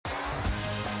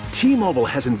T-Mobile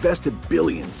has invested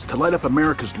billions to light up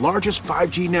America's largest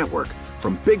 5G network,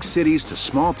 from big cities to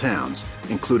small towns,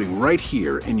 including right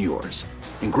here in yours.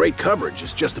 And great coverage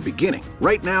is just the beginning.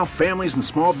 Right now, families and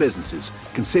small businesses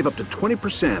can save up to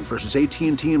 20% versus AT&T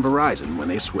and Verizon when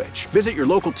they switch. Visit your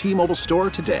local T-Mobile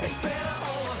store today.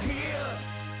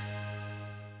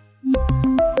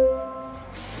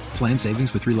 Plan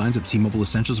savings with 3 lines of T-Mobile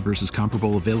Essentials versus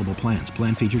comparable available plans.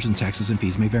 Plan features and taxes and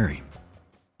fees may vary.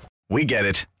 We get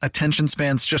it. Attention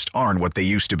spans just aren't what they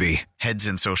used to be. Heads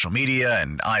in social media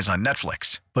and eyes on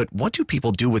Netflix. But what do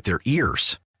people do with their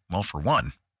ears? Well, for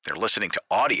one, they're listening to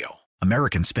audio.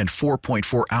 Americans spend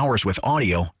 4.4 hours with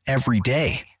audio every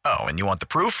day. Oh, and you want the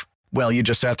proof? Well, you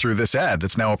just sat through this ad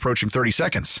that's now approaching 30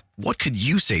 seconds. What could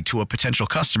you say to a potential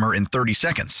customer in 30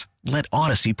 seconds? Let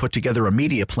Odyssey put together a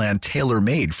media plan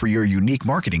tailor-made for your unique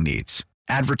marketing needs.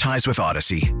 Advertise with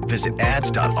Odyssey. Visit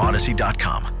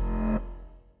ads.odyssey.com.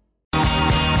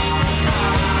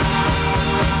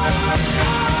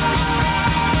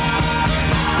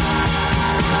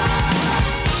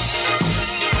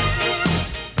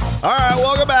 All right,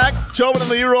 welcome back. Tobin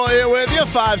and Leroy here with you.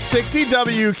 560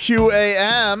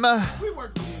 WQAM.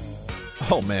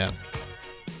 Oh, man.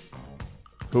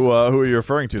 Who are you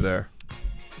referring to there?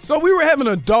 So we were having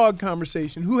a dog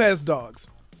conversation. Who has dogs?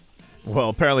 Well,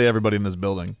 apparently everybody in this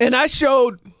building. And I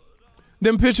showed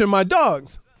them picture of my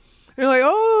dogs. And they're like,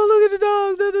 oh, look at the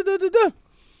dogs. Da, da, da, da, da.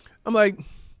 I'm like,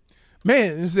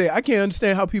 man, and they say, I can't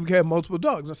understand how people can have multiple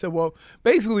dogs. I said, well,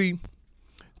 basically,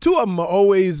 2 of them are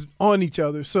always on each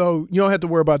other, so you don't have to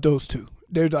worry about those 2.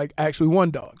 They're like actually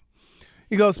one dog.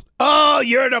 He goes, oh,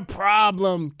 you're the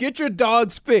problem. Get your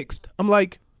dogs fixed. I'm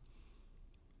like,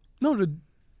 no,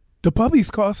 the puppies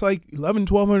cost like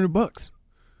 $1,200.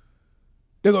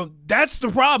 They go, that's the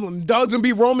problem. Dogs gonna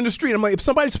be roaming the street. I'm like, if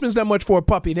somebody spends that much for a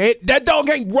puppy, that dog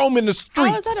ain't roaming the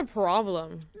streets. How is that a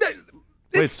problem?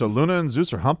 Wait, so Luna and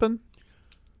Zeus are humping?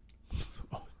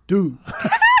 Oh, dude.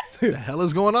 What the hell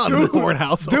is going on in the Horn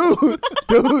household?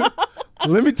 Dude,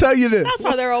 let me tell you this. That's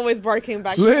why they're always barking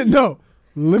back. Let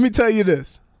me tell you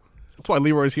this. That's why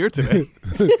Leroy's here today.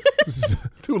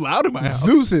 Too loud in my house.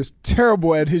 Zeus is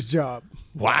terrible at his job.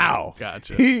 Wow.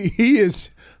 Gotcha. He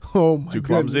is, oh my Too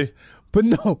clumsy? goodness. But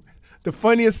no, the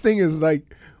funniest thing is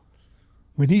like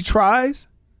when he tries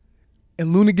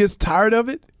and Luna gets tired of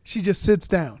it, she just sits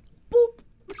down.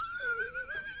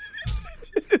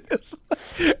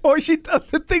 Or she does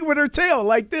the thing with her tail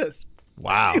like this.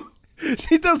 Wow.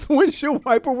 She does the windshield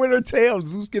wiper with her tail.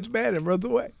 Zeus gets mad and runs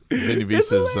away. Vinny V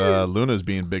says Luna's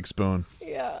being Big Spoon.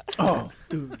 Yeah. Oh,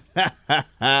 dude.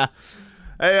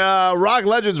 Hey, rock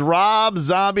legends Rob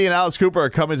Zombie and Alice Cooper are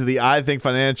coming to the I Think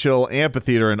Financial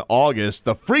Amphitheater in August.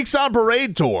 The Freaks on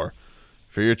Parade Tour.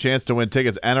 For your chance to win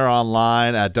tickets, enter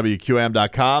online at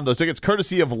WQAM.com. Those tickets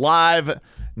courtesy of Live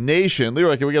Nation.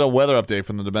 Leroy, can we get a weather update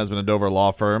from the DeBensman and Dover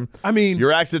law firm? I mean,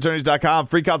 YourAccidentAttorneys.com.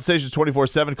 Free consultations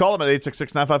 24/7. Call them at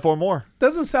 866-954-MORE.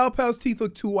 Doesn't Sal Pal's teeth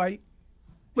look too white?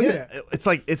 Look at that. It's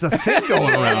like it's a thing going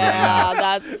around right now.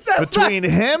 That's Between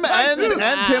him and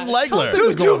Tim Legler.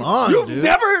 What's going on,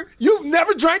 You've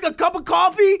never drank a cup of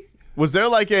coffee? Was there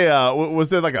like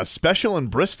a special in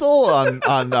Bristol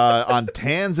on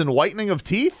tans and whitening of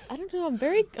teeth? I don't know. I'm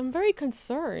very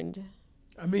concerned.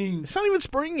 I mean, It's not even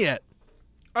spring yet.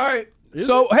 all right.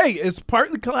 So, hey, it's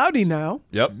partly cloudy now.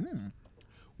 Yep.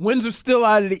 Winds are still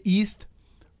out of the east.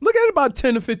 Look at about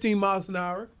 10 to 15 miles an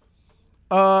hour.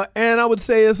 And I would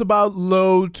say it's about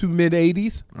low to mid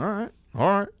 80s. All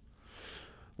right.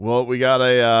 Well, we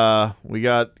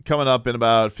got coming up in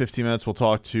about 15 minutes. We'll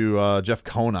talk to Jeff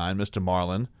Conine, Mr.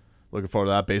 Marlin. Looking forward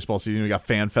to that baseball season. We got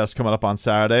Fan Fest coming up on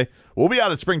Saturday. We'll be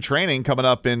out at spring training coming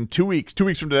up in 2 weeks. 2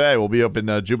 weeks from today, we'll be up in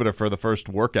Jupiter for the first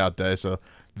workout day. So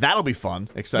that'll be fun.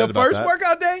 Excited about that. The first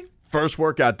workout day? First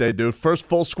workout day, dude. First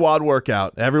full squad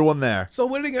workout. Everyone there. So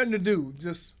what are they going to do?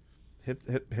 Just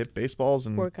hit baseballs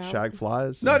and Workout. shag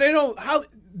flies. No, they don't.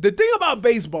 The thing about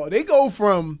baseball, they go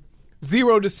from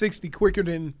 0 to 60 quicker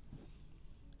than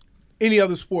any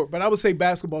other sport. But I would say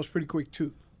basketball is pretty quick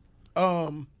too.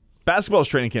 Basketball's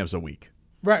training camp's a week.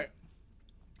 Right.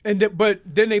 But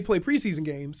then they play preseason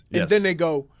games, and Yes. then they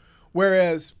go.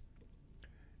 Whereas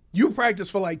you practice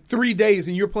for like 3 days,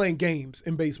 and you're playing games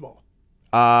in baseball.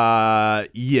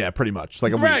 Yeah, pretty much.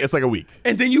 Like a week. It's like a week.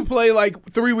 And then you play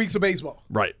like 3 weeks of baseball.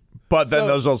 Right. But then So-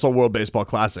 there's also World Baseball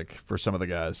Classic for some of the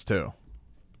guys, too.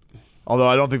 Although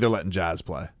I don't think they're letting Jazz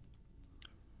play.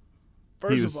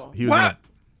 First of all, he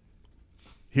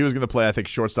was going to play, I think,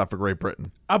 shortstop for Great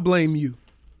Britain. I blame you.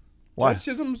 Why? Josh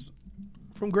Chisholm's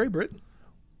from Great Britain.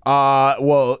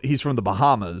 Well, he's from the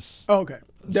Bahamas. Oh, okay.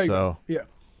 There you So- go. Yeah.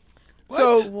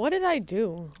 So what did I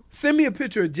do? Send me a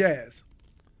picture of Jazz.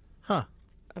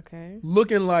 Okay.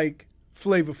 looking like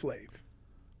Flavor Flav.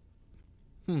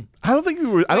 I don't think we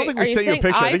were. I don't Wait, think are we you sent you a saying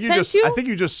picture. I sent I you? think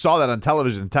you just saw that on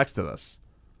television and texted us.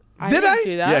 Did I? didn't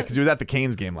do that. Yeah, because he was at the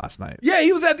Canes game last night. Yeah,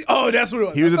 he was at the. Oh, that's what it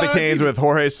was. He was I at the saw it on Canes TV. with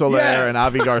Jorge Soler Yeah. and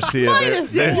Avi Garcia.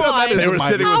 Minus They one. were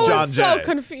sitting I with John was so Jay.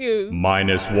 confused.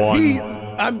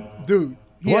 -1 Dude.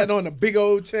 He What? had on a big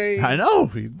old chain. I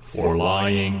know. for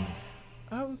lying,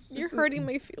 You're hurting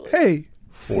my feelings. Hey,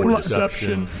 for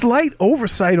deception, slight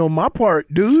oversight on my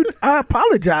part, dude. I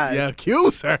apologize. Yeah,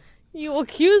 accuse her. You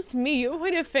accused me. You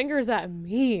pointed fingers at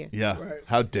me. Yeah.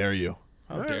 How dare you?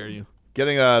 How dare you?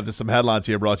 Getting to some headlines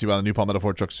here brought to you by the new Palmetto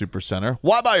Ford Truck Super Center.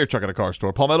 Why buy your truck at a car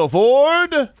store? Palmetto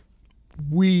Ford.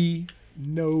 We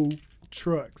know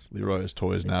trucks. Leroy has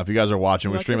toys now. If you guys are watching,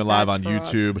 we're Look streaming at live that on truck.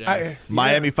 YouTube. Yes.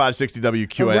 Miami 560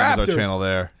 WQAM is our Raptor. channel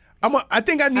there. I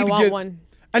think I need I to want get one.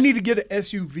 I need to get an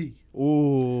SUV.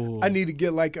 Ooh. I need to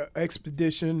get like an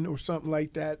Expedition or something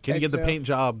like that. Can you get the XL. paint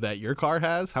job that your car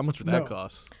has? How much would that No.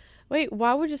 cost? Wait,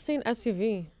 why would you say an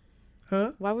SUV?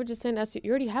 Huh? Why would you say an SUV? You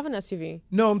already have an SUV.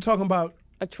 No, I'm talking about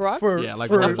A truck? for, Yeah, like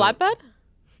for a flatbed?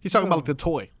 He's talking about the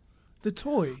toy. the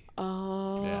toy.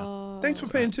 Oh. Thanks for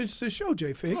paying attention to the show,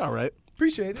 J Fig. All right.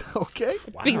 Appreciate it. Okay.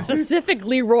 Be specific,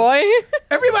 Leroy.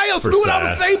 Everybody else knew what I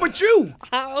was saying but you.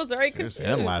 I was very Seriously,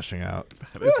 confused. and lashing out.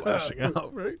 That is flashing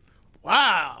out, right?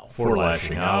 Wow. for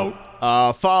lashing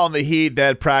out, Following the Heat, they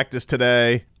had practice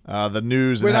today. The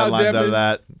news and Without headlines out of Dedmon.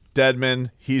 that.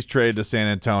 Dedmon, he's traded to San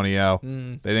Antonio.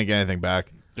 They didn't get anything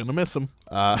back. Gonna miss him.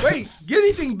 Wait, get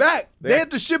anything back? They had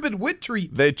to ship it with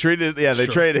treats. They traded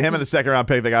him in a second round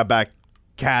pick. They got back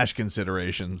cash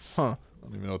considerations. Huh. I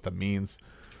don't even know what that means.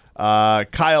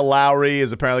 Kyle Lowry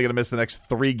is apparently going to miss the next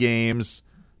 3 games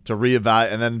to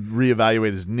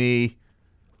reevaluate his knee.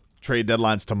 Trade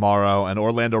deadline's tomorrow, and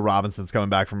Orlando Robinson's coming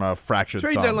back from a fractured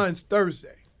Trade thumb. deadline's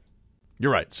Thursday.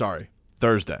 You're right. Sorry,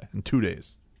 Thursday in 2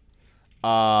 days.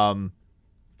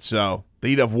 So the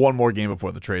Heat have one more game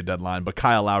before the trade deadline, but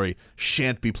Kyle Lowry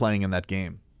shan't be playing in that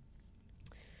game.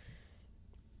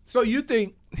 So you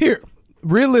think here,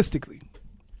 realistically,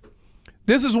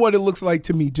 this is what it looks like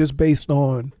to me, just based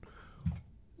on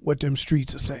what them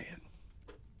streets are saying.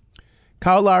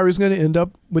 Kyle Lowry's going to end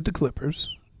up with the Clippers.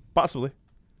 Possibly.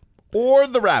 Or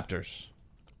the Raptors.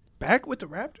 Back with the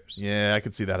Raptors. Yeah, I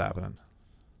could see that happening.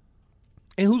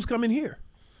 And who's coming here?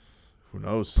 Who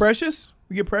knows? Precious?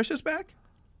 We get Precious back?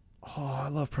 Oh, I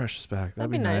love Precious back.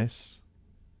 That'd That'd be be nice. nice.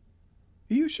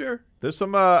 Are you sure? There's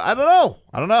some, I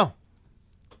don't know.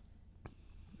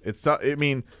 It's not, I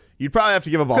mean, you'd probably have to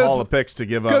give up a 'Cause- haul of picks to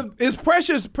give Because up. it's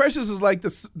Precious. Precious is like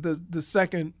the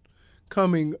second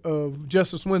coming of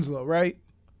Justice Winslow, right?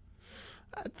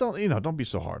 Don't be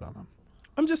so hard on him.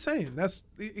 I'm just saying.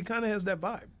 It kind of has that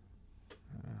vibe.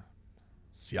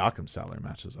 Siakam salary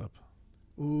matches up.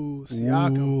 Ooh,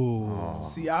 Siakam.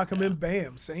 Siakam and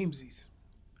Bam, samesies.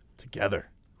 Together.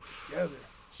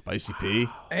 Spicy P.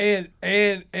 And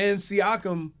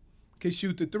Siakam can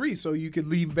shoot the 3, so you could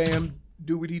leave Bam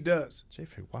do what he does. JF,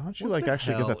 why don't you What the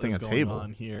actually get that hell thing is a going table?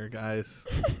 on here, guys?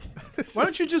 Why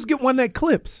don't you just get one that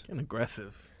clips? Getting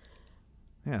aggressive.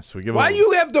 Yeah, so we give Why him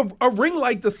you have a ring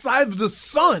like the size of the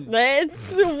sun?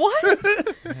 It's what?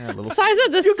 a little, Size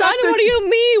of the You got sun? the- What do you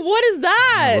mean? What is a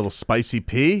that? little Spicy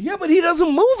P? Yeah, but he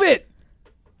doesn't move it.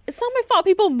 It's not my fault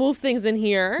people move things in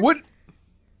here. What?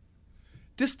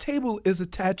 This table is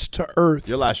attached to Earth.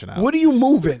 You're lashing out. What are you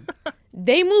moving?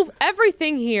 They move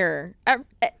everything here.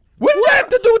 What does that have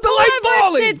to do with the light Whoever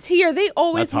falling? sits here, they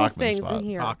always That's move Hockman's things spot. in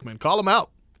here. Hockman. Call him out.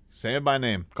 Say it by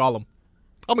name. Call him.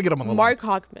 I'm going to get him on the Mark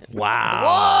line. Hockman.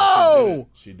 Whoa!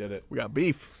 She did it. We got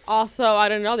beef. Also, I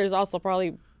don't know. There's also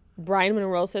probably Brian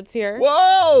Monroe sits here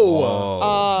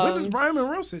Whoa! When does Brian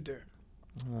Monroe sit there?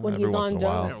 when every he's once on in a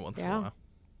while. Dome. Every once in a Yeah.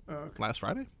 while. Last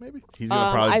Friday, maybe? He's going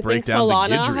to probably I break think down Solana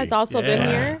the Guidry. has also been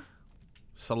here.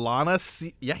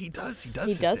 Solana. Yeah, he does. He does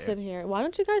He sit does there. sit here. Why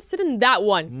don't you guys sit in that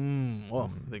one?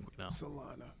 Well, I think we know.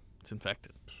 Solana. It's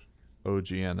infected. OG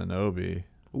Anunoby.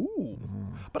 Ooh.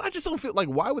 But I just don't feel like,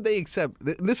 why would they accept?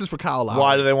 This is for Kyle Lowry.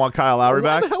 Why do they want Kyle Lowry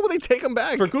Why back? the hell would they take him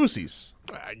back? For Goosies.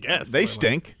 I guess. They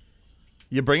stink.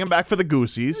 You bring him back for the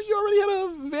Goosies. You already had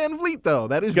a Van Vliet, though.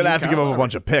 That is He's going to new have to Kyle give up a Lowry.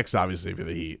 bunch of picks, obviously, for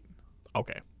the Heat.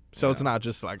 Okay. So it's not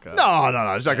just like a...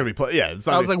 No. It's not going to be play. Yeah, it's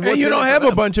not. I was like, And what's you in don't it have for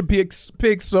a them? bunch of picks,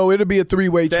 so it'll be a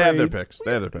 3-way they trade. have their picks.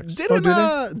 They have their picks.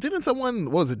 Didn't someone,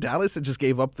 what was it, Dallas that just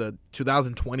gave up the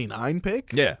 2029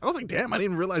 pick? Yeah. I was like, damn, I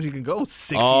didn't realize you can go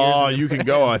 6 years. Oh, in you can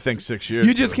go, I advance. think, 6 years.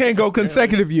 You just can't go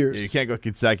consecutive years. Yeah, you can't go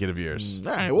consecutive years.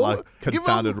 All right, There's a well, lot of give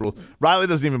confounded him- rules. Riley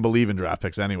doesn't even believe in draft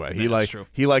picks anyway. true.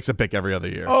 He likes a pick every other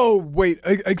year. Oh, wait,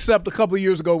 except a couple of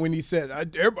years ago when he said,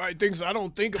 everybody thinks I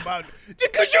don't think about it.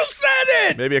 Because you said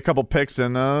it! Maybe a couple picks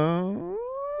and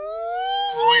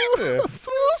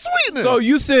sweeten. So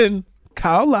you send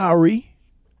Kyle Lowry,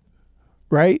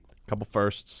 right? Couple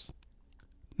firsts.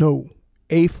 No,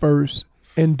 a first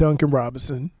and Duncan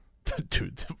Robinson.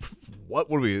 Dude, what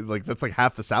would we like? That's like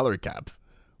half the salary cap.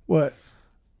 What?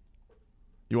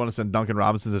 You want to send Duncan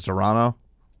Robinson to Toronto?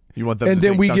 You want them And to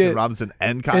then take we Duncan get- Robinson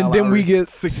and Kyle And then we Lowry? get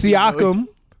 60 million. Siakam.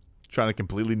 Trying to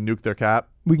completely nuke their cap.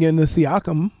 We get into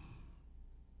Siakam.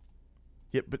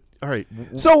 Yeah, but all right.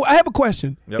 So I have a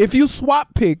question. Yep. If you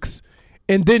swap picks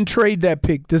and then trade that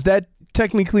pick, does that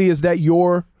technically, is that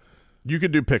your? You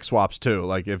could do pick swaps too,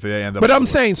 like if they end up. But I'm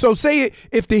saying, so say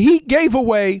if the Heat gave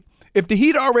away, if the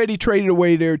Heat already traded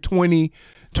away their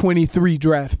 2023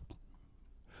 draft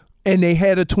and they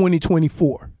had a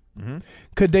 2024,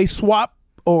 could they swap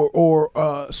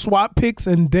or swap picks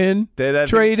and then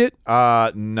trade it?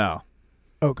 No.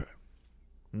 Okay.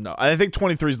 No. I think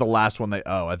 23 is the last one they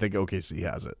owe. I think OKC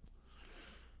has it.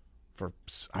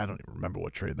 I don't even remember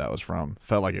what trade that was from.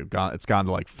 Felt like it's gone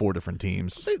to like 4 different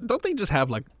teams. Don't they just have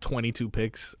like 22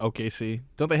 picks, OKC?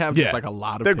 Don't they have just like a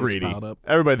lot of they're picks greedy. piled up?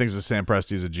 Everybody thinks that Sam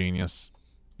Presti's a genius.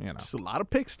 You know. Just a lot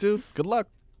of picks, dude. Good luck.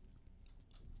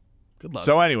 Good luck.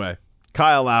 So anyway,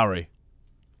 Kyle Lowry.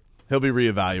 He'll be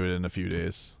reevaluated in a few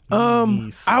days.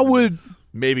 I would,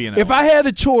 Maybe in if I had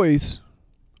a choice,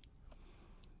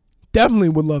 definitely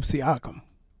would love Siakam.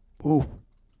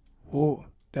 Ooh,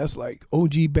 that's like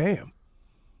OG Bam.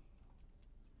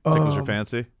 tickles your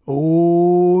fancy.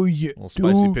 Oh yeah, A little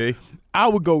spicy dude, P. I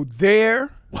would go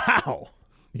there. Wow.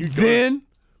 Then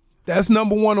that's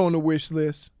number 1 on the wish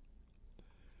list.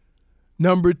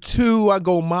 Number 2, I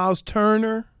go Miles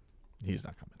Turner. He's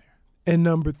not coming here. And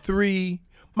number 3,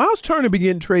 Miles Turner been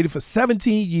getting traded for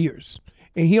 17 years,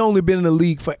 and he only been in the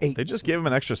league for 8. They just gave him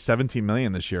an extra $17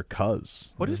 million this year,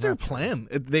 What is their plan?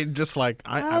 They just like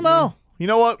I don't know. You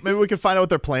know what? Maybe we can find out what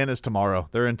their plan is tomorrow.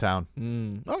 They're in town.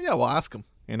 Oh yeah, we'll ask them.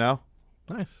 You know?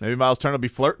 Nice. Maybe Miles Turner will be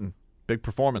flirting. Big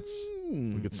performance.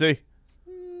 We could see.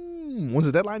 When's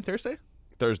the deadline? Thursday?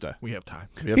 Thursday. We have time.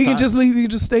 We have He time. can just leave. He can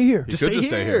just stay here. He Just could stay just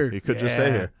stay here. here. He could just stay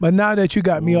Yeah. here. But now that you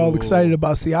got me all excited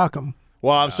about Siakam,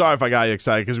 Well, I'm sorry if I got you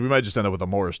excited because we might just end up with a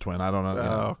Morris twin. I don't know. you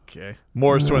know. Okay.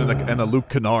 Morris twin and a Luke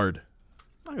Kennard.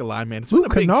 Not gonna lie, man. It's Luke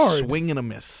been a big Kennard. swing and a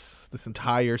miss this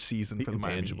entire season for the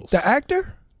Miami Intangibles. Heat. the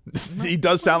actor, He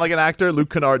does sound like an actor. Luke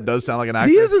Kennard does sound like an actor.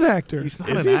 he is an actor. He's not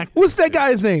Is an he? actor. What's that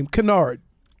guy's name? Kennard.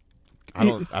 I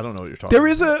don't know what you're talking There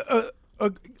about.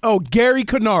 is Gary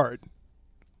Kennard.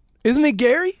 Isn't it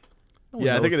Gary?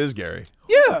 Yeah, I think it is Gary.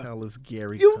 Yeah. Hell is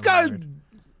Gary? You got Kennard?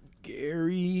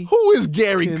 Gary. Who is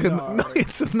Gary Kennard? Kennard. No,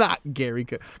 it's not Gary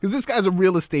Kennard. Because this guy's a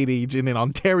real estate agent in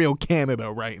Ontario,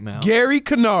 Canada right now. Gary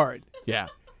Kennard. Yeah.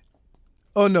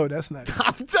 Oh no, that's not it.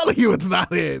 I'm telling you it's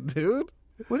not it, dude.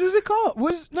 What is it called?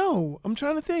 I'm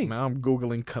trying to think. Now I'm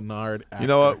Googling Kennard. You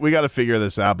know what? We got to figure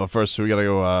this out. But first, we got to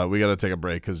go. We got to take a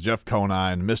break because Jeff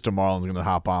Conine, Mr. Marlin's going to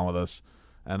hop on with us,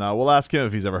 and we'll ask him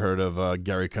if he's ever heard of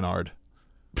Gary Kennard.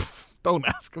 Don't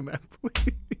ask him that,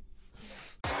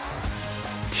 please.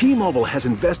 T-Mobile has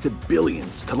invested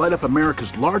billions to light up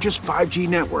America's largest 5G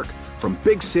network, from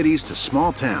big cities to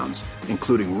small towns,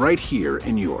 including right here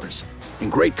in yours.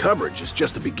 And great coverage is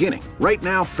just the beginning. Right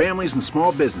now, families and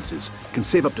small businesses can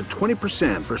save up to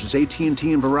 20% versus AT&T and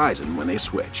Verizon when they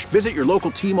switch. Visit your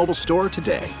local T-Mobile store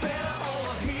today.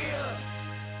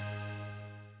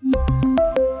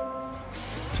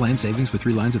 Plan savings with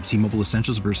 3 lines of T-Mobile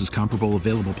Essentials versus comparable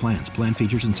available plans. Plan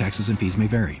features and taxes and fees may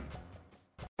vary.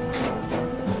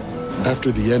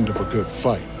 After the end of a good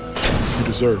fight, you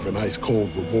deserve an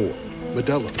ice-cold reward.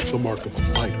 Modelo is the mark of a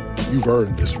fighter. You've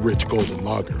earned this rich golden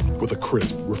lager with a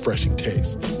crisp, refreshing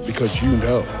taste. Because you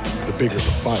know, the bigger the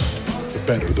fight, the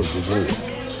better the reward.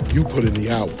 You put in the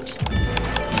hours,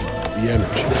 the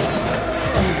energy,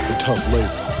 the tough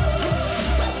labor.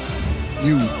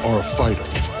 You are a fighter,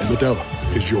 and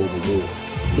Modelo is your reward.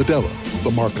 Modelo,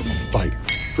 the mark of a fighter.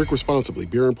 Drink responsibly.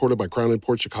 Beer imported by Crown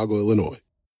Imports, Chicago, Illinois.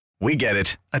 We get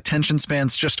it. Attention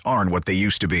spans just aren't what they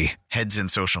used to be. Heads in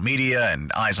social media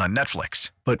and eyes on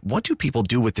Netflix. But what do people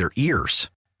do with their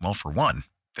ears? Well, for one,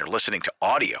 they're listening to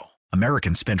audio.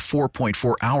 Americans spend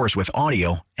 4.4 hours with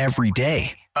audio every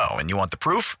day. Oh, and you want the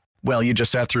proof? Well, you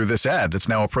just sat through this ad that's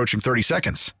now approaching 30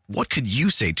 seconds. What could you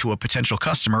say to a potential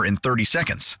customer in 30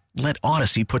 seconds? Let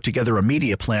Odyssey put together a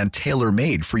media plan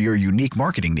tailor-made for your unique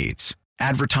marketing needs.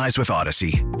 Advertise with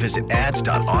Odyssey. Visit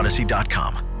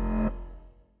ads.odyssey.com.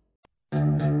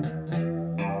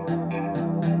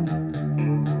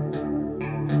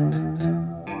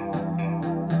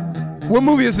 What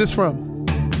movie is this from?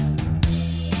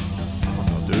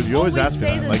 Dude, you always ask me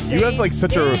say that. the Like, you have like same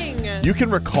such a thing. You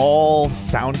can recall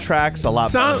soundtracks a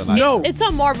lot better than I do. No. It's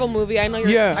a Marvel movie. I know you're.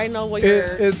 Yeah. I know what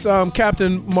you're. It's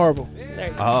Captain Marvel. There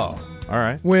you go. Oh, all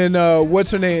right. When what's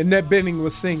her name? Annette Bening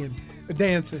was singing,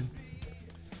 dancing,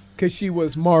 because she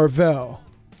was Marvel.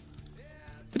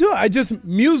 Dude, I just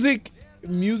music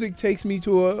takes me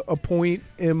to a point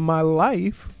in my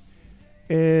life,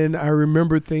 and I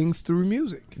remember things through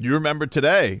music. You remember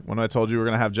today when I told you we were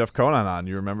going to have Jeff Conine on.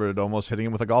 You remembered almost hitting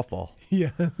him with a golf ball.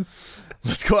 Yes.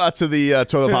 Let's go out to the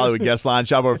Toyota of Hollywood guest line.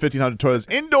 Shop over 1,500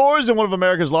 Toyotas indoors in one of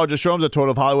America's largest showrooms at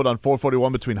Toyota of Hollywood on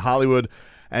 441 between Hollywood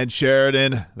and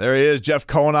Sheridan. There he is, Jeff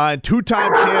Conine,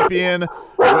 two-time champion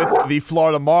with the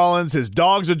Florida Marlins. His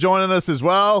dogs are joining us as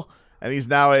well, and he's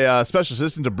now a special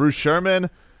assistant to Bruce Sherman.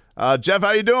 Jeff,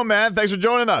 how you doing, man? Thanks for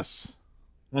joining us.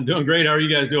 I'm doing great. How are you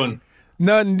guys doing?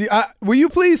 Nothing. Will you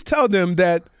please tell them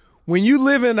that when you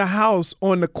live in a house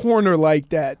on the corner like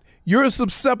that, you're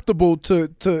susceptible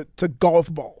to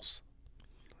golf balls?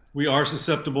 We are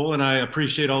susceptible, and I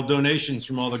appreciate all donations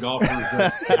from all the golfers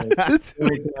that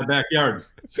donate to my backyard.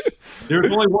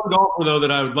 There's only one golfer, though,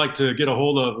 that I would like to get a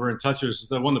hold of or in touch with. Is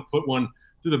the one that put one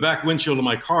through the back windshield of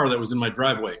my car that was in my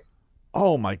driveway.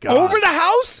 Oh, my God. Over the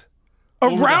house?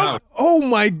 Over the Around? house. Oh,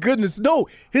 my goodness. No,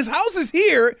 his house is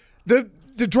here. The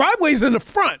driveway's in the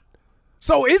front.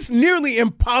 So it's nearly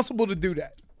impossible to do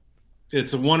that.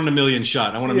 It's a 1 in a million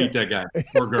shot. I want to meet that guy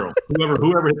or girl.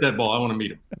 Whoever hit that ball, I want to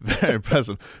meet him. Very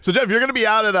impressive. So, Jeff, you're going to be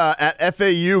out at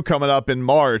FAU coming up in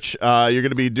March. You're going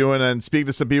to be doing and speaking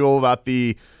to some people about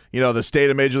the state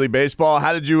of Major League Baseball.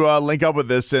 How did you link up with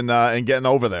this and getting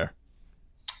over there?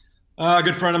 A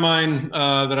good friend of mine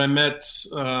that I met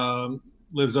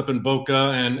lives up in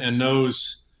Boca and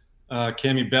knows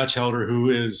Cammie Batchelder, who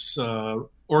is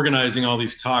organizing all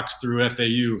these talks through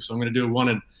FAU. So I'm going to do one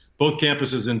in both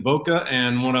campuses in Boca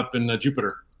and one up in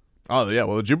Jupiter. Oh, yeah.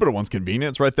 Well, the Jupiter one's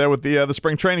convenient. It's right there with the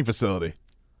spring training facility.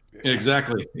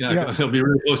 Exactly. Yeah, it'll be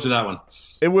really close to that one.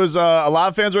 It was a lot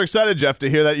of fans were excited, Jeff, to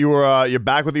hear that you're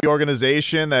back with the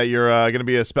organization, that you're going to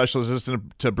be a special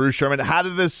assistant to Bruce Sherman. How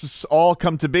did this all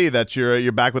come to be that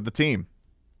you're back with the team?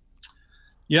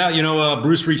 Yeah,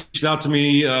 Bruce reached out to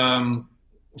me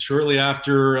shortly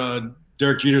after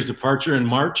Derek Jeter's departure in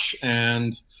March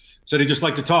and said he'd just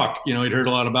like to talk. He'd heard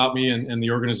a lot about me and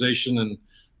the organization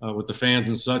and with the fans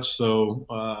and such.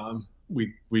 So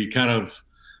we kind of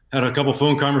had a couple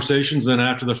phone conversations. Then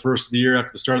after the first of the year,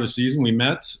 after the start of the season, we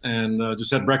met and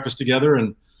just had breakfast together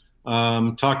and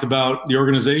talked about the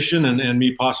organization and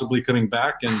me possibly coming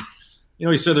back. And,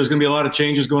 he said there's going to be a lot of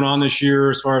changes going on this year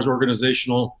as far as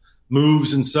organizational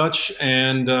moves and such.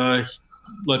 And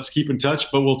let's keep in touch,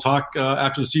 but we'll talk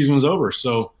after the season was over.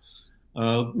 So,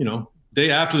 day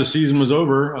after the season was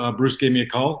over, Bruce gave me a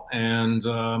call and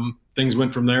things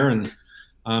went from there. And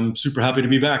I'm super happy to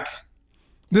be back.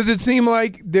 Does it seem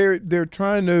like they're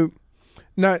trying to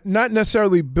not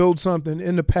necessarily build something?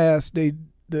 In the past, the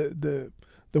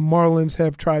Marlins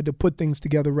have tried to put things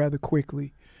together rather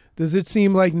quickly. Does it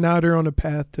seem like now they're on a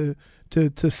path to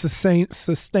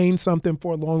sustain something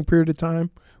for a long period of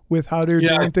time with how they're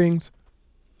doing things?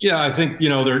 Yeah, I think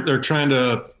they're trying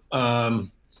to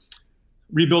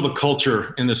rebuild a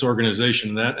culture in this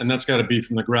organization, and that's got to be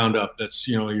from the ground up. That's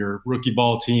your rookie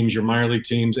ball teams, your minor league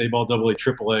teams, A-ball, AA,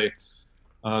 AAA.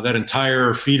 That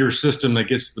entire feeder system that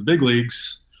gets to the big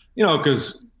leagues,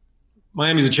 because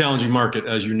Miami's a challenging market,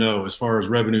 as you know, as far as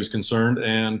revenue is concerned.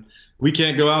 And we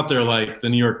can't go out there like the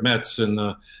New York Mets and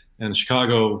the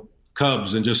Chicago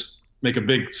Cubs and just make a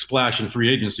big splash in free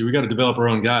agency. We got to develop our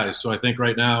own guys. So I think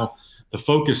right now the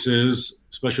focus is,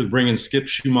 especially with bringing Skip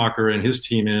Schumacher and his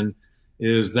team in,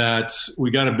 is that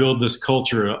we got to build this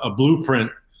culture, a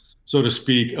blueprint, so to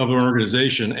speak, of an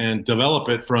organization and develop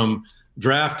it from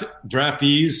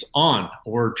draftees on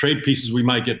or trade pieces we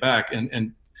might get back.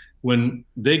 And when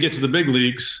they get to the big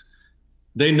leagues,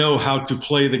 they know how to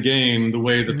play the game the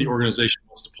way that the organization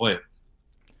wants to play it.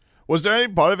 Was there any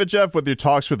part of it, Jeff, with your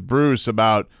talks with Bruce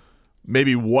about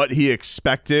maybe what he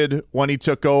expected when he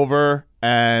took over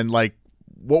and what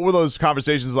were those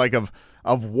conversations like of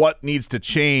what needs to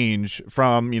change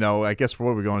from, I guess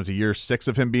what are we going into year 6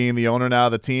 of him being the owner now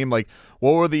of the team? What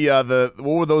were what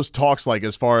were those talks like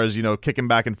as far as, kicking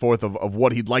back and forth of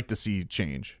what he'd like to see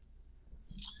change?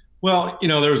 Well,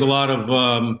 there was a lot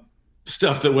of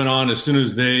stuff that went on as soon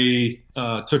as they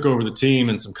took over the team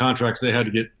and some contracts they had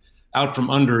to get out from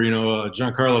under.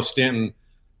 Giancarlo Stanton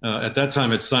at that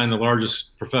time had signed the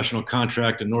largest professional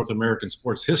contract in North American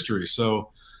sports history.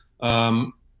 So,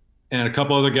 and a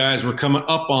couple other guys were coming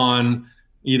up on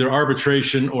either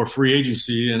arbitration or free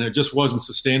agency, and it just wasn't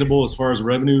sustainable as far as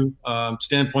revenue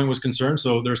standpoint was concerned.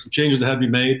 So there's some changes that had to be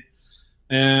made.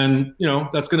 And,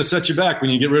 that's going to set you back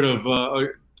when you get rid of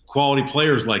quality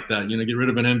players like that. Get rid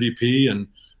of an MVP and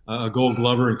a Gold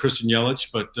Glover and Christian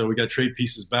Yelich, but we got trade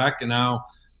pieces back, and now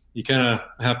you kind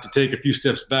of have to take a few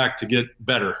steps back to get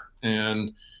better.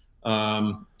 And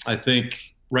I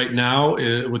think right now,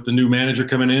 with the new manager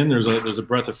coming in, there's a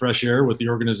breath of fresh air with the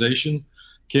organization.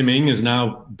 Kim Ng is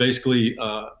now basically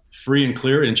free and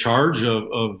clear in charge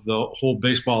of the whole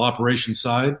baseball operations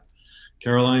side.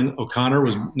 Caroline O'Connor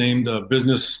was named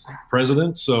business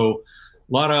president. So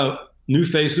a lot of new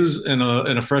faces and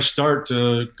a fresh start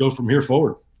to go from here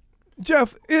forward.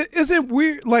 Jeff, is it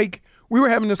weird? Like, we were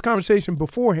having this conversation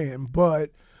beforehand,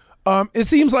 but it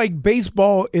seems like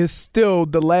baseball is still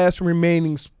the last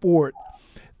remaining sport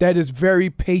that is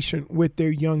very patient with their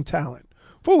young talent.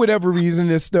 For whatever reason,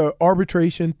 it's the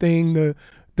arbitration thing,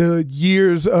 the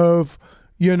years of,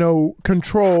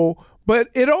 control. But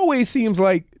it always seems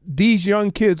like these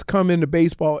young kids come into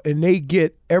baseball and they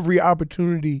get every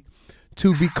opportunity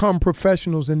to become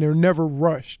professionals, and they're never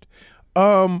rushed.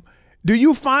 Do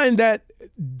you find that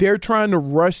they're trying to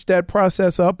rush that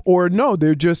process up, or no,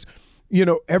 they're just,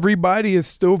 everybody is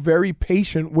still very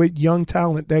patient with young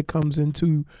talent that comes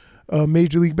into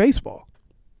Major League Baseball?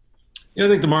 Yeah, I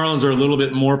think the Marlins are a little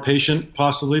bit more patient,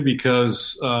 possibly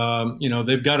because,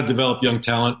 they've got to develop young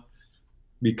talent,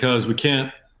 because we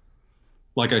can't,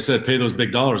 like I said, pay those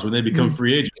big dollars when they become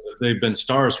free agents. If they've been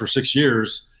stars for 6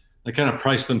 years, they kind of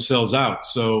price themselves out.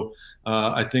 So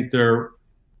I think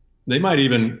they might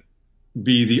even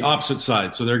be the opposite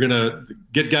side. So they're going to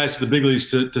get guys to the big leagues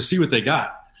to see what they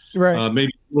got. Right.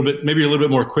 Maybe a little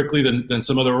bit more quickly than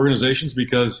some other organizations,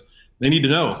 because they need to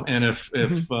know. And if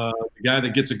the guy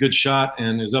that gets a good shot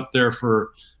and is up there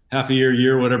for half a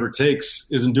year, whatever it takes,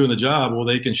 isn't doing the job, well,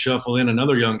 they can shuffle in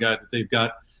another young guy that they've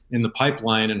got in the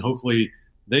pipeline, and hopefully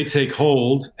they take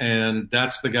hold, and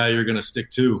that's the guy you're going to stick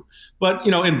to. But,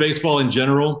 in baseball in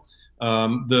general,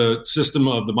 the system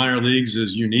of the minor leagues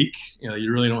is unique.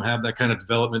 You really don't have that kind of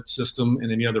development system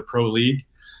in any other pro league.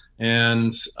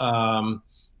 And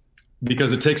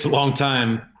because it takes a long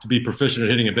time to be proficient at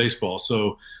hitting a baseball.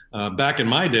 So back in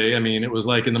my day, it was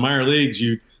like in the minor leagues,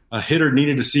 a hitter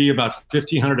needed to see about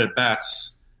 1,500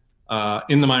 at-bats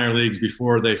in the minor leagues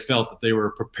before they felt that they were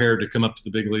prepared to come up to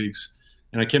the big leagues.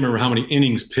 And I can't remember how many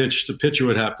innings pitched a pitcher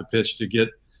would have to pitch to get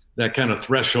that kind of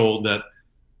threshold that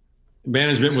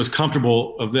management was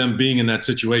comfortable of them being in that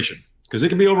situation. Because it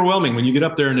can be overwhelming when you get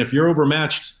up there, and if you're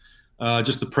overmatched,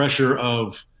 just the pressure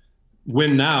of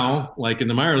win now, like in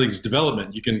the minor leagues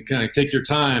development, you can kind of take your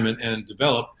time and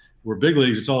develop. Where big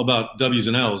leagues, it's all about W's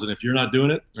and L's. And if you're not doing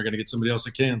it, they're going to get somebody else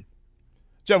that can.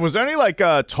 Jeff, was there any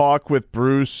talk with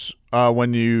Bruce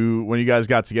when you guys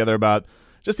got together about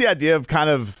just the idea of kind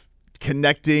of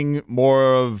connecting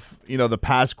more of the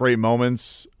past great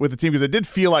moments with the team? Because it did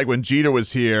feel like when Jeter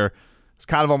was here, it's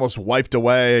kind of almost wiped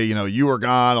away. You were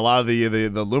gone. A lot of the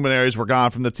luminaries were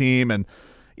gone from the team, and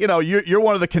you're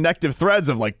one of the connective threads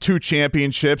of 2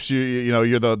 championships.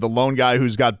 You're the lone guy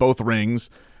who's got both rings.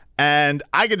 And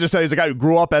I can just tell you, as a guy who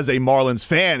grew up as a Marlins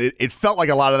fan, it felt like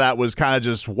a lot of that was kind of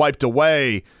just wiped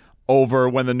away over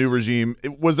when the new regime.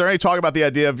 Was there any talk about the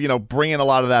idea of, bringing a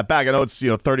lot of that back? I know it's,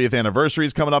 30th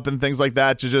anniversaries coming up and things like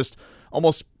that, to just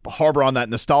almost harbor on that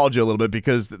nostalgia a little bit,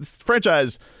 because this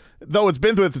franchise, though it's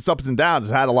been through its ups and downs,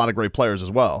 has had a lot of great players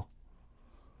as well.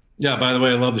 Yeah, by the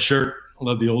way, I love the shirt. I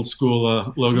love the old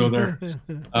school logo there.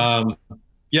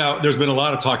 Yeah, there's been a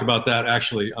lot of talk about that,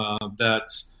 actually,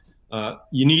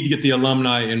 you need to get the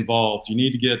alumni involved. You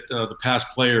need to get the past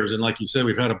players. And like you said,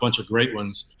 we've had a bunch of great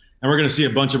ones. And we're going to see a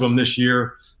bunch of them this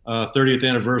year. 30th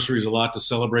anniversary is a lot to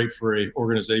celebrate for an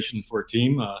organization, for a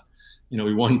team.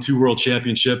 We won 2 world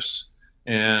championships,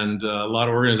 and a lot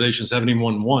of organizations haven't even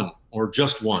won one or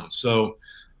just one. So,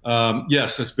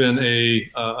 yes, it's been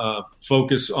a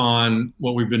focus on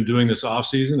what we've been doing this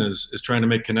offseason is trying to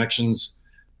make connections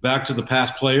back to the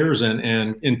past players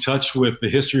and in touch with the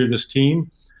history of this team,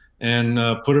 and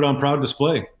put it on proud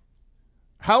display.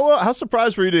 How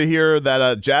surprised were you to hear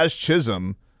that Jazz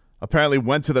Chisholm apparently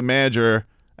went to the manager,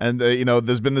 and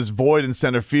there's been this void in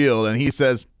center field, and he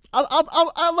says,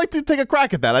 I'd like to take a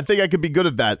crack at that. I think I could be good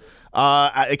at that.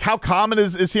 How common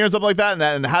is hearing something like that,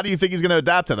 and how do you think he's going to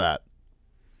adapt to that?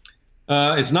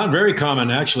 It's not very common,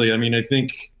 actually. I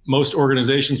think most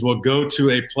organizations will go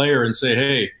to a player and say,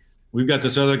 hey, we've got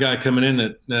this other guy coming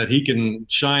in that he can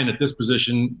shine at this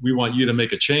position. We want you to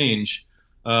make a change.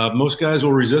 Most guys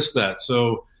will resist that.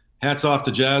 So hats off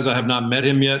to Jazz. I have not met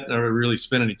him yet or really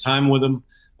spent any time with him.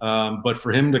 But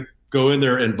for him to go in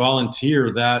there and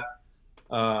volunteer that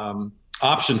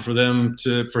option for him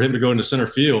to go into center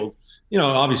field,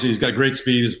 obviously he's got great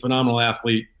speed. He's a phenomenal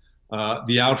athlete.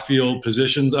 the outfield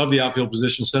positions. Of the outfield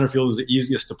positions, center field is the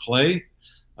easiest to play.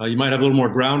 You might have a little more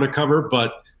ground to cover,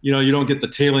 but you don't get the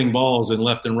tailing balls in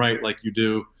left and right like you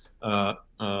do,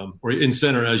 or in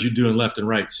center as you do in left and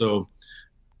right. So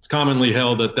it's commonly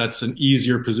held that that's an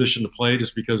easier position to play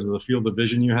just because of the field of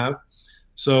vision you have.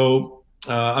 So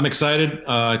I'm excited.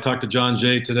 I talked to John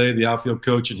Jay today, the outfield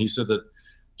coach, and he said that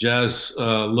Jazz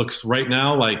looks right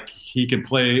now like he can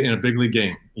play in a big league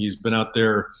game. He's been out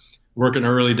there working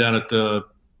early down at the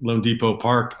Lone Depot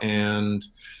Park, and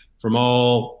from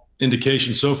all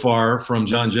indications so far from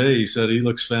John Jay, he said he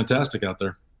looks fantastic out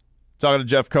there. Talking to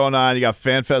Jeff Conine. You got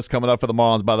FanFest coming up for the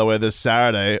Marlins, by the way, this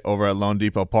Saturday over at Lone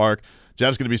Depot Park.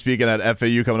 Jeff's going to be speaking at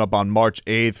FAU coming up on March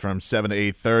 8th from 7 to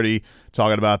 8:30,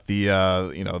 talking about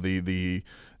the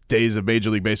days of Major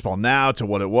League Baseball now to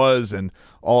what it was and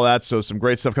all that. So some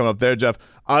great stuff coming up there, Jeff.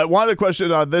 I wanted a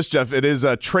question on this, Jeff. It is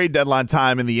a trade deadline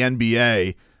time in the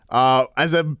NBA.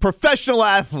 As a professional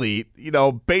athlete,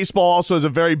 baseball also has a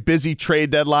very busy trade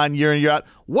deadline year in, year out.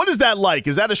 What is that like?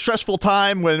 Is that a stressful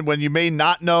time when you may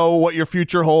not know what your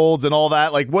future holds and all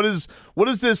that? Like, what is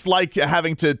this like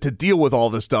having to deal with all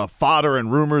this stuff, fodder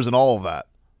and rumors and all of that?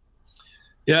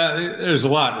 Yeah, there's a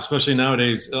lot, especially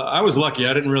nowadays. I was lucky.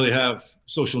 I didn't really have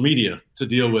social media to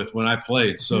deal with when I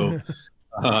played. So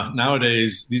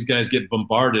nowadays, these guys get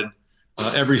bombarded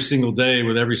every single day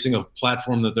with every single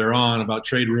platform that they're on about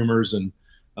trade rumors. And,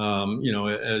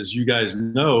 as you guys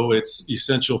know, it's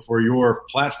essential for your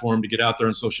platform to get out there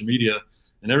on social media,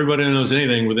 and everybody knows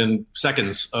anything within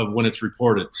seconds of when it's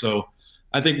reported. So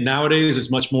I think nowadays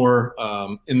it's much more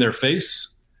in their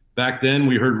face. Back then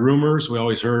we heard rumors. We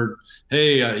always heard,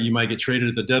 hey, you might get traded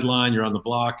at the deadline. You're on the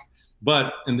block.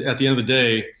 But at the end of the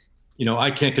day,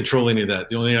 I can't control any of that.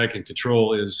 The only thing I can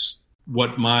control is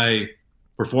what my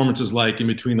performance is like in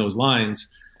between those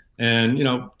lines. And,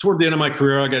 toward the end of my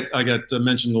career, I got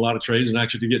mentioned a lot of trades and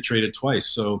actually did get traded twice.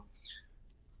 So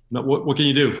what can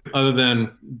you do other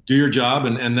than do your job?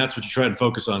 And that's what you try to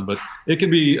focus on. But it can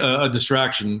be a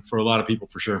distraction for a lot of people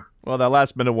for sure. Well, that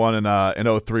last minute one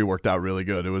in 03 worked out really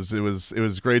good. It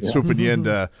was great swooping you in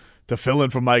to fill in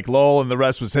for Mike Lowell, and the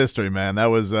rest was history, man. That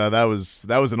was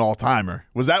an all-timer.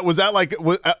 Was that like,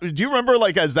 do you remember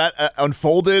like as that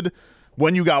unfolded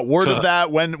when you got word of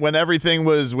that, when everything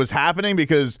was happening?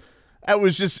 Because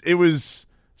it was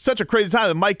such a crazy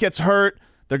time. Mike gets hurt.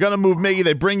 They're going to move Miggy.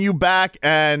 They bring you back,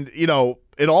 and, it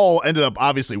all ended up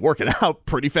obviously working out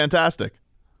pretty fantastic.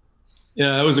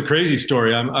 Yeah, it was a crazy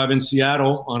story. I'm in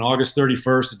Seattle on August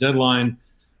 31st. The deadline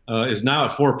is now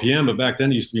at 4 p.m., but back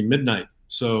then it used to be midnight.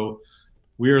 So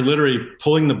we are literally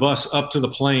pulling the bus up to the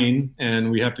plane,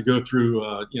 and we have to go through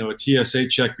a TSA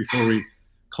check before we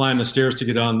climb the stairs to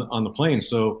get on the plane.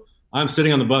 So I'm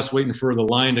sitting on the bus waiting for the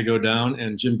line to go down,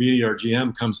 and Jim Beattie, our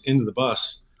GM, comes into the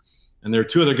bus. And there are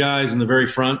two other guys in the very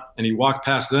front, and he walked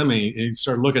past them, and he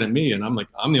started looking at me, and I'm like,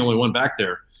 I'm the only one back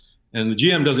there. And the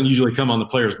GM doesn't usually come on the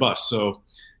player's bus. So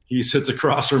he sits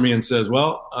across from me and says,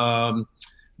 well,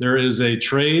 there is a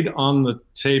trade on the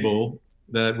table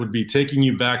that would be taking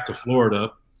you back to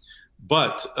Florida,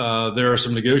 but there are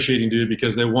some negotiating to do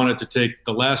because they wanted to take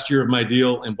the last year of my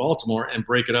deal in Baltimore and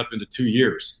break it up into 2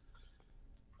 years.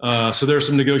 So there are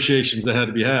some negotiations that had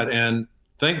to be had. And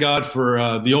thank God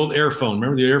for the old Airphone.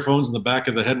 Remember the Airphones in the back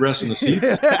of the headrest in the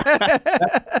seats?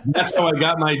 That's how I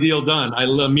got my deal done. I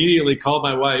immediately called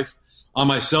my wife on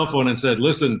my cell phone and said,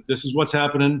 listen, this is what's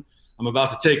happening. I'm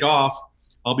about to take off.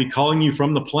 I'll be calling you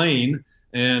from the plane.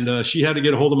 And she had to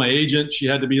get a hold of my agent. She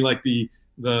had to be like the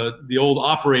old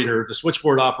operator, the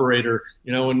switchboard operator,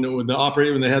 when the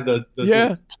operator, when they had the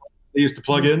they used to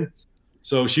plug in.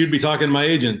 So she would be talking to my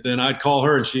agent. Then I'd call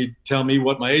her and she'd tell me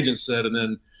what my agent said. And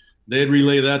then they'd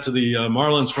relay that to the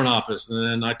Marlins front office. And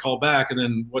then I'd call back and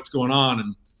then what's going on.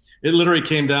 And it literally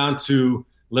came down to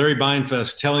Larry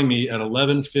Beinfest telling me at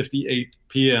 11:58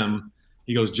 p.m.,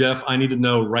 he goes, Jeff, I need to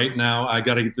know right now. I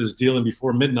got to get this deal in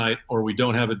before midnight or we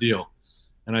don't have a deal.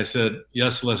 And I said,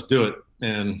 yes, let's do it.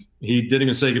 And he didn't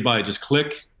even say goodbye, just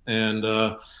click. And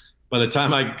by the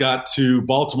time I got to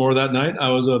Baltimore that night, I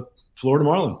was a Florida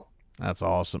Marlin. That's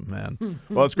awesome, man.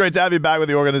 Well, it's great to have you back with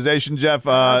the organization, Jeff.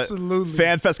 Absolutely.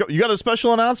 FanFest. You got a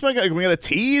special announcement? We got a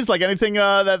tease? Like anything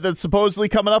that's supposedly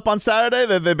coming up on Saturday?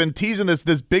 They've been teasing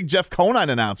this big Jeff Conine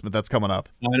announcement that's coming up.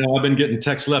 I know. I've been getting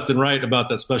texts left and right about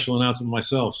that special announcement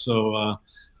myself. So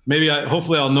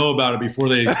hopefully I'll know about it before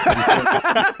they.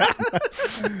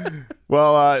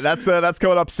 Well, that's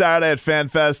coming up Saturday at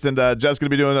FanFest, and Jeff's going to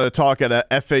be doing a talk at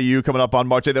FAU coming up on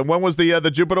March 8th. And when was the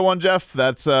Jupiter one, Jeff?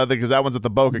 That's because that one's at the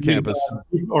Boca campus.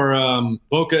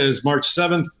 Boca is March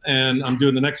 7th, and I'm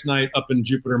doing the next night up in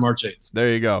Jupiter March 8th.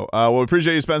 There you go. Well, we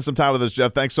appreciate you spending some time with us,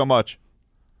 Jeff. Thanks so much.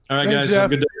 All right, Thanks, guys. Jeff.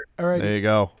 Have a good day. All right. There you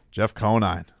go. Jeff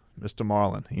Conine, Mr.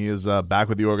 Marlin. He is back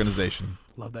with the organization.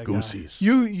 Love that Goosies.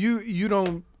 You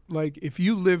don't like if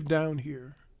you live down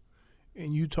here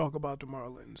and you talk about the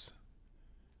Marlins,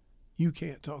 you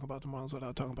can't talk about the Marlins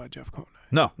without talking about Jeff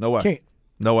Conine. No way. Can't.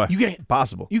 No way. You can't.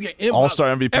 Possible. You can't.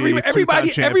 All-star MVP. Everybody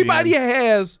two-time champion.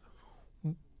 has.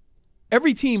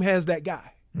 Every team has that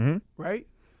guy, right?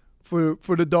 For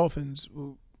the Dolphins,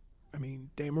 well, I mean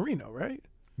Dan Marino, right?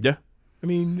 Yeah. I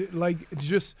mean, like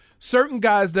just certain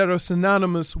guys that are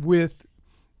synonymous with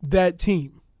that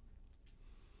team.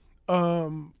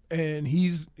 And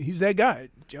he's that guy.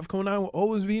 Jeff Conine will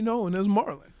always be known as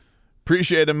Marlin.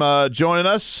 Appreciate him joining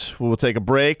us. We'll take a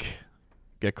break,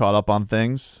 get caught up on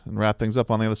things, and wrap things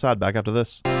up on the other side. Back after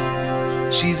this.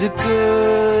 She's a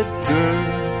good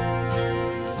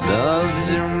girl,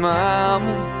 loves her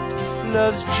mama,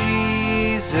 loves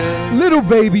Jesus. Little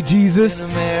baby Jesus,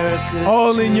 America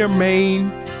all in your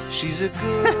mane. She's a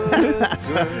good girl.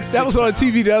 That was on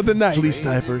TV the other night. Fleece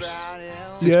diapers.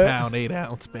 6 pound, 8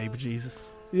 ounce, baby Jesus.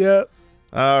 Yeah.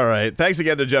 All right. Thanks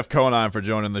again to Jeff Conine for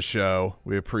joining the show.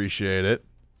 We appreciate it.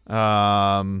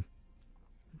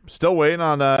 Still waiting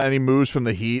on any moves from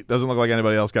the Heat. Doesn't look like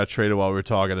anybody else got traded while we were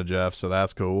talking to Jeff, so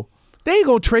that's cool. They ain't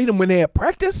gonna trade him when they have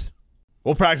practice.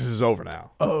 Well, practice is over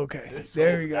now. Oh, okay.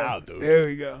 There you go. Now, dude. There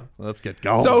you go. Let's get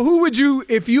going. So who would you,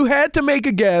 if you had to make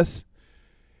a guess,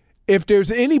 if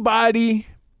there's anybody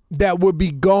that would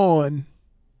be gone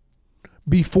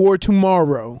before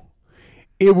tomorrow,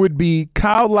 it would be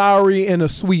Kyle Lowry and a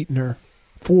sweetener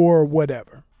for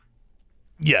whatever.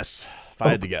 Yes, if I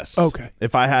had to guess. Okay.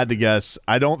 If I had to guess,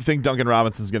 I don't think Duncan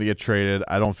Robinson's going to get traded.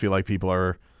 I don't feel like people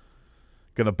are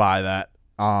going to buy that.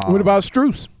 What about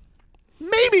Strus?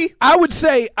 Maybe. I would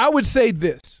say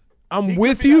this. I'm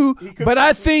with you, but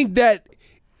I think that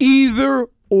either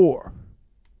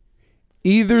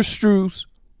Strus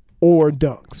or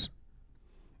Dunks.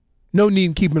 No need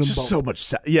in keeping them Just both. so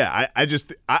much.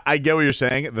 I get what you're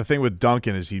saying. The thing with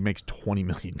Duncan is he makes $20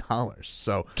 million.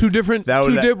 So Two different. that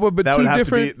would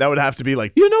different. have to be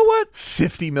like You know what?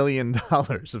 $50 million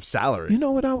of salary. You know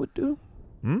what I would do?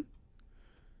 Give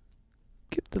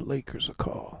the Lakers a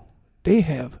call. They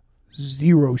have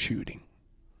zero shooting.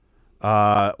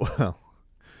 Well,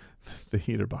 the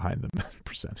Heat are behind them in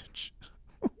percentage.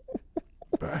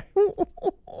 Right.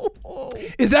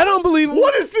 Is that unbelievable?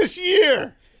 What is this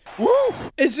year? Woo!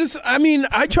 It's just. I mean,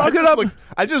 I chalk it up.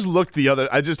 I just looked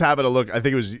I just happened to look. I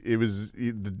think it was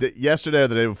yesterday or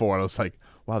the day before, and I was like,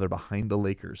 wow, they're behind the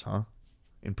Lakers, huh?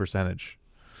 In percentage.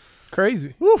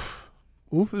 Crazy. Woof.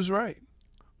 Woof is right.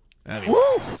 Anyway.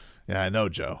 Yeah, I know,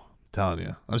 Joe. I'm telling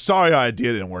you. I'm sorry our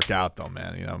idea didn't work out, though,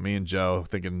 man. You know, me and Joe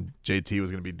thinking JT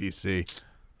was going to be DC.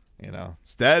 You know,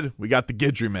 instead, we got the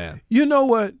Guidry man. You know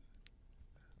what?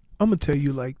 I'm going to tell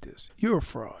you like this. You're a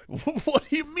fraud. What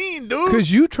do you mean, dude?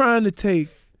 Because you trying to take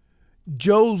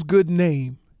Joe's good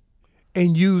name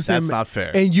and use That's him. not fair.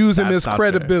 And use him That's as not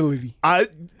credibility. Okay.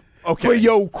 For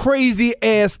your crazy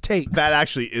ass takes. That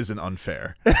actually isn't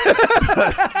unfair. Look,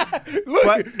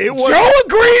 it was, Joe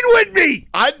agreed with me.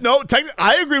 I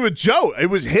agree with Joe. It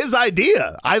was his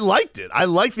idea. I liked it. I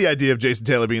like the idea of Jason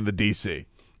Taylor being the DC.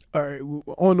 All right,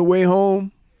 on the way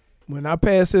home, when I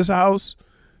pass his house,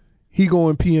 he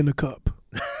going pee in the cup.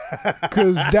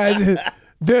 Because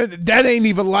that ain't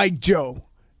even like Joe.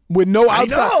 With no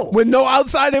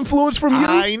outside influence from you.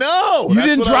 I know. You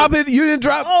didn't drop it. You didn't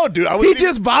drop. Oh, dude. He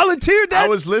just volunteered that. I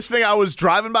was listening. I was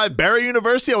driving by Barry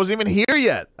University. I wasn't even here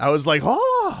yet. I was like,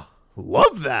 oh,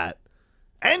 love that.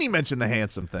 And he mentioned the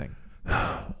handsome thing.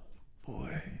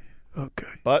 Boy. Okay.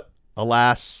 But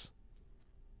alas,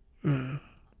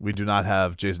 we do not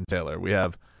have Jason Taylor. We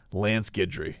have Lance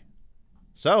Guidry.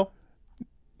 So,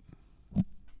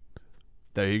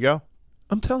 there you go.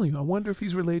 I'm telling you, I wonder if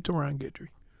he's related to Ron Guidry.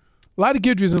 A lot of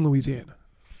Guidrys in Louisiana.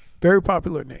 Very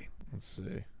popular name. Let's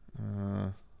see.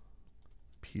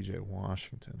 PJ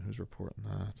Washington. Who's reporting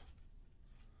that?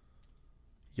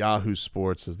 Yahoo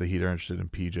Sports says the Heat are interested in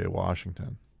PJ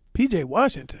Washington. PJ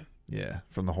Washington? Yeah,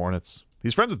 from the Hornets.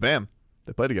 He's friends with Bam.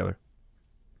 They play together.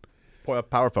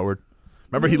 Power forward.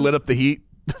 Remember he lit up the Heat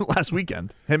last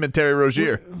weekend? Him and Terry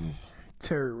Rozier.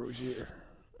 Terry Rozier.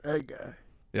 That guy.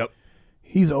 Yep.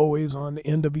 He's always on the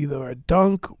end of either a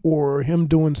dunk or him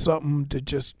doing something to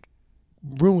just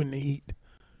ruin the Heat.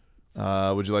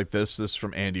 Would you like this? This is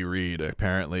from Andy Reid.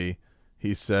 Apparently,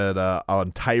 he said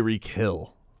on Tyreek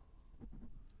Hill,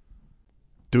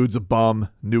 dude's a bum.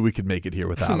 Knew we could make it here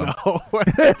without him.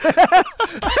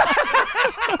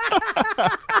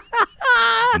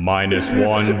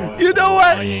 -1. You know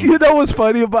what? You know what's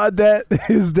funny about that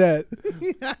is that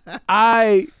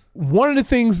one of the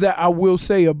things that I will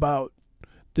say about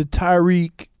the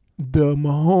Tyreek, the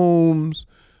Mahomes,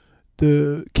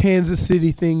 the Kansas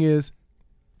City thing is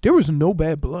there was no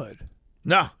bad blood.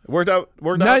 No, it worked out.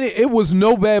 It was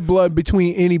no bad blood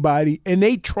between anybody, and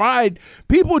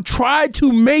people tried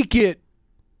to make it,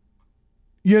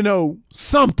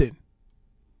 something,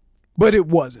 but it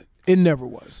wasn't. It never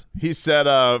was. He said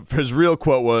his real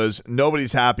quote was,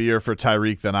 "Nobody's happier for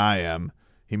Tyreek than I am.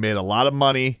 He made a lot of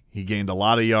money, he gained a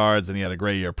lot of yards, and he had a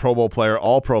great year. Pro Bowl player,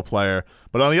 all-pro player.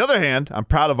 But on the other hand, I'm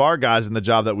proud of our guys and the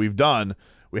job that we've done.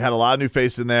 We had a lot of new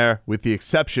faces in there, with the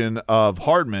exception of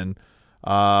Hardman.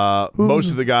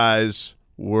 Most of the guys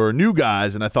were new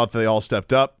guys, and I thought they all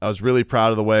stepped up. I was really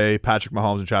proud of the way Patrick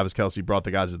Mahomes and Travis Kelce brought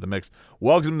the guys into the mix,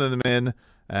 welcomed them in,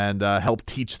 and helped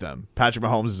teach them. Patrick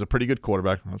Mahomes is a pretty good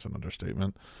quarterback. That's an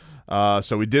understatement.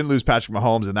 So we didn't lose Patrick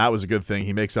Mahomes, and that was a good thing.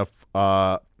 He makes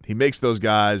those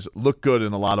guys look good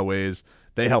in a lot of ways.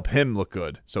 They help him look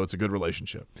good, so it's a good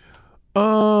relationship.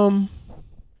 And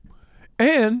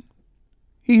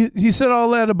he said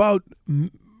all that about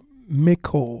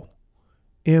Mecole.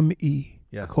 M-E.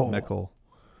 Yeah, Cole. Mecole.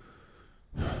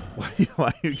 Why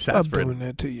are you exasperated? Stop doing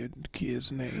that to your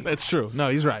kid's name. That's true. No,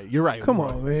 he's right. You're right. Come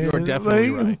on, man. You're definitely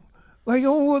right. I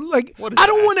don't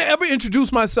want to ever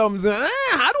introduce myself and say,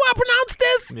 how do I pronounce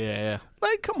this? Yeah.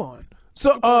 Come on.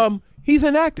 So, he's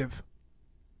inactive.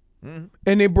 Mm-hmm.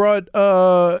 And they brought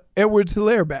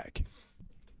Edwards-Helaire back.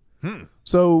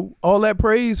 So, all that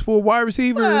praise for a wide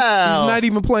receiver, he's not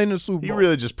even playing in the Super Bowl. He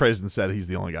really just praised and said he's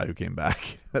the only guy who came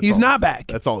back. He's not back.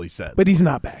 That's all he said. But he's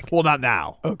not back. Well, not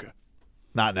now. Okay.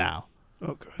 Not now.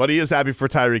 Okay. But he is happy for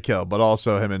Tyreek Hill, but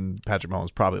also him and Patrick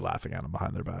Mahomes probably laughing at him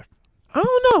behind their back. I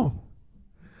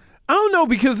don't know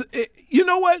because, you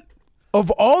know what? Of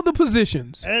all the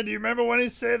positions. And do you remember when he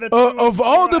said that? Of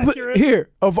all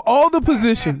the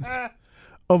positions,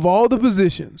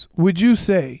 would you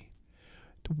say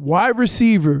the wide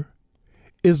receiver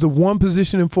is the one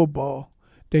position in football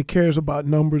that cares about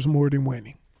numbers more than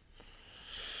winning?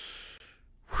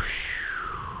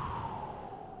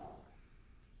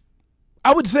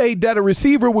 I would say that a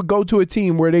receiver would go to a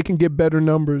team where they can get better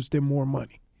numbers than more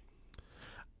money.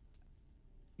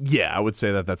 Yeah, I would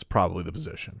say that that's probably the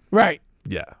position. Right.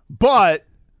 Yeah. But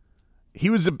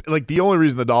he was the only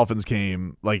reason the Dolphins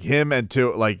came, him and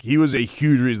he was a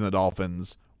huge reason the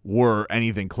Dolphins were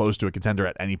anything close to a contender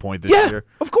at any point this year.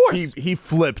 Of course. He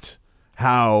flipped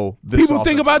how this people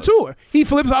think about Tua. He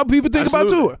flips how people think about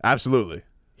Tua. Absolutely.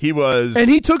 He was. And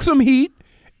he took some heat.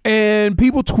 And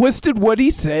people twisted what he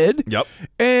said. Yep.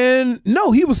 And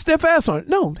no, he was steadfast on it.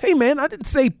 No, hey, man, I didn't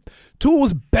say Tua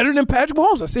was better than Patrick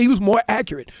Mahomes. I say he was more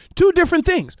accurate. Two different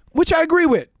things, which I agree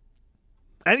with.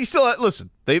 And he still,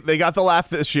 listen, they got the laugh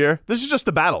this year. This is just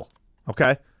a battle,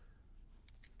 okay?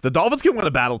 The Dolphins can win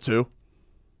a battle, too.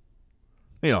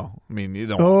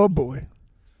 Oh, boy.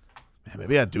 Man,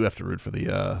 maybe I do have to root for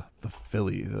the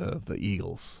Philly, the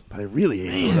Eagles. But I really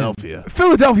hate Philadelphia.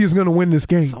 Philadelphia's going to win this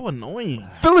game. So annoying.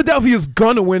 Philadelphia's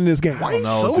going to win this game. Why are you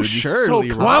so sure?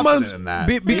 Why am I in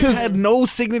that? Because they had no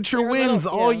signature wins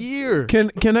all year.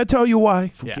 Can I tell you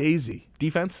why? Fugazi.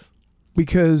 Defense?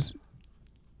 Because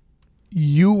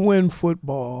you win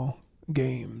football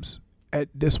games at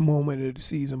this moment of the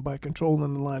season by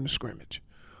controlling the line of scrimmage,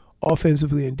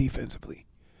 offensively and defensively.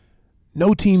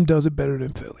 No team does it better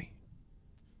than Philly.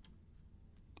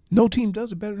 No team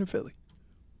does it better than Philly.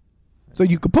 So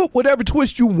you can put whatever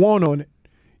twist you want on it.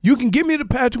 You can give me the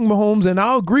Patrick Mahomes, and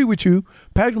I'll agree with you.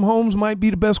 Patrick Mahomes might be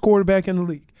the best quarterback in the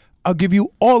league. I'll give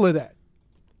you all of that.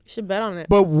 You should bet on it.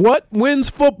 But what wins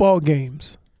football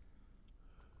games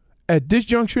at this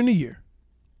juncture in the year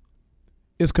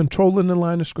is controlling the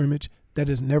line of scrimmage that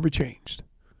has never changed.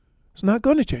 It's not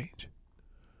going to change.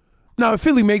 Now, if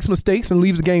Philly makes mistakes and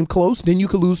leaves the game close, then you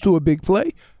could lose to a big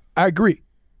play. I agree.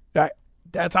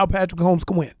 That's how Patrick Mahomes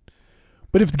can win.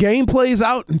 But if the game plays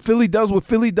out and Philly does what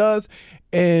Philly does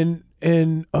and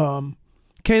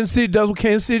Kansas City does what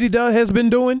Kansas City has been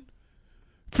doing,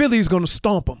 Philly's going to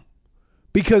stomp them.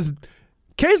 Because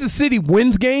Kansas City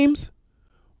wins games,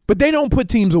 but they don't put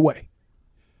teams away.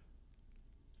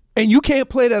 And you can't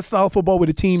play that style of football with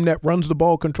a team that runs the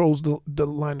ball, controls the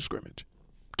line of scrimmage.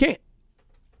 Can't.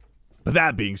 But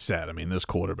that being said, this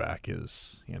quarterback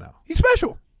is, He's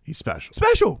special. He's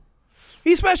special.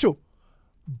 He's special.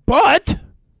 But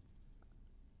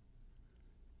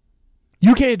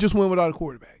you can't just win without a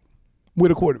quarterback.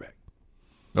 With a quarterback.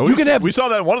 No, we saw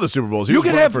that in one of the Super Bowls. He was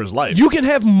winning for his life. You can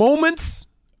have moments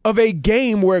of a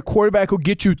game where a quarterback will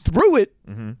get you through it.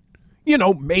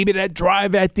 Mm-hmm. Maybe that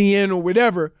drive at the end or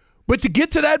whatever. But to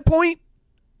get to that point,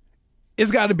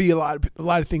 it's got to be a lot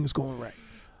of things going right.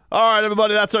 All right,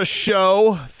 everybody, that's our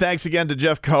show. Thanks again to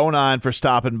Jeff Conine for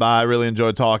stopping by. Really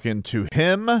enjoyed talking to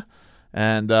him.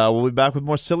 And we'll be back with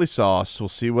more Silly Sauce. We'll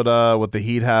see what the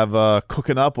Heat have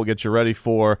cooking up. We'll get you ready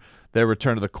for their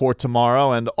return to the court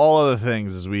tomorrow and all other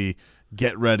things as we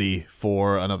get ready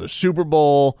for another Super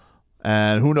Bowl.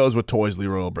 And who knows what toys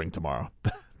Leroy will bring tomorrow.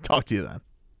 Talk to you then.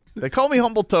 They call me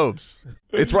Humble Tobes.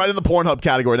 It's right in the Pornhub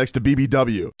category next to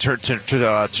BBW.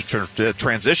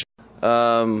 Transition.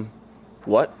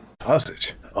 What?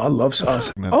 Sausage. I love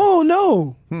sausage. Oh,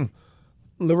 no.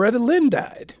 Loretta Lynn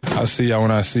died. I'll see y'all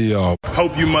when I see y'all.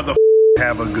 Hope you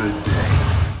have a good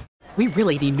day. We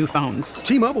really need new phones.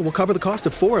 T-Mobile will cover the cost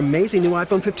of 4 amazing new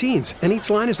iPhone 15s, and each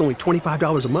line is only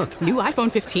 $25 a month. New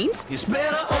iPhone 15s? It's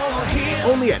better over here.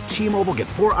 Only at T-Mobile, get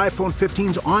 4 iPhone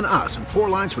 15s on us and 4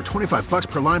 lines for $25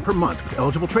 per line per month with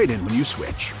eligible trade-in when you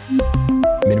switch.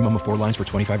 Minimum of 4 lines for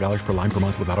 $25 per line per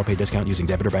month with autopay discount using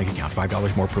debit or bank account.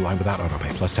 $5 more per line without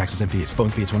autopay, plus taxes and fees. Phone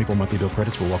fee at 24 monthly bill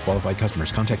credits for well-qualified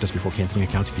customers. Contact us before canceling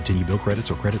account to continue bill credits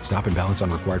or credit stop and balance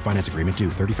on required finance agreement due.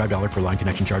 $35 per line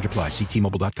connection charge applies. See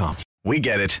T-Mobile.com. We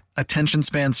get it. Attention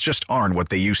spans just aren't what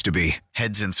they used to be.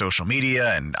 Heads in social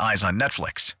media and eyes on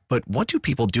Netflix. But what do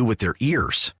people do with their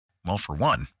ears? Well, for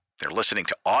one, they're listening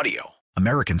to audio.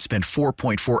 Americans spend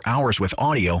 4.4 hours with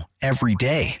audio every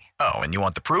day. Oh, and you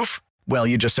want the proof? Well,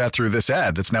 you just sat through this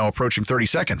ad that's now approaching 30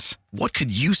 seconds. What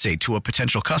could you say to a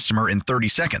potential customer in 30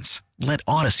 seconds? Let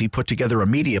Odyssey put together a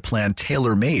media plan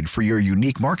tailor-made for your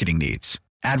unique marketing needs.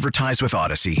 Advertise with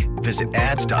Odyssey. Visit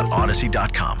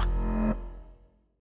ads.odyssey.com.